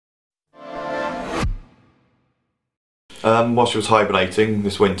While she was hibernating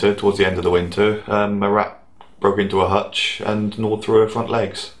this winter, towards the end of the winter, a rat broke into her hutch and gnawed through her front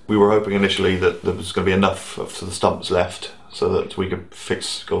legs. We were hoping initially that there was going to be enough of the stumps left so that we could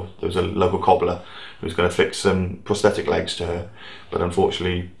fix, there was a local cobbler who was going to fix some prosthetic legs to her, but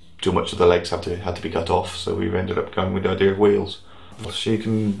unfortunately too much of the legs had to be cut off, so we ended up going with the idea of wheels. She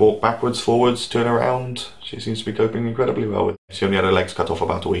can walk backwards, forwards, turn around. She seems to be coping incredibly well with it. She only had her legs cut off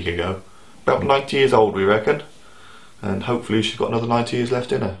about a week ago. About 90 years old, we reckon, and hopefully she's got another 90 years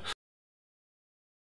left in her.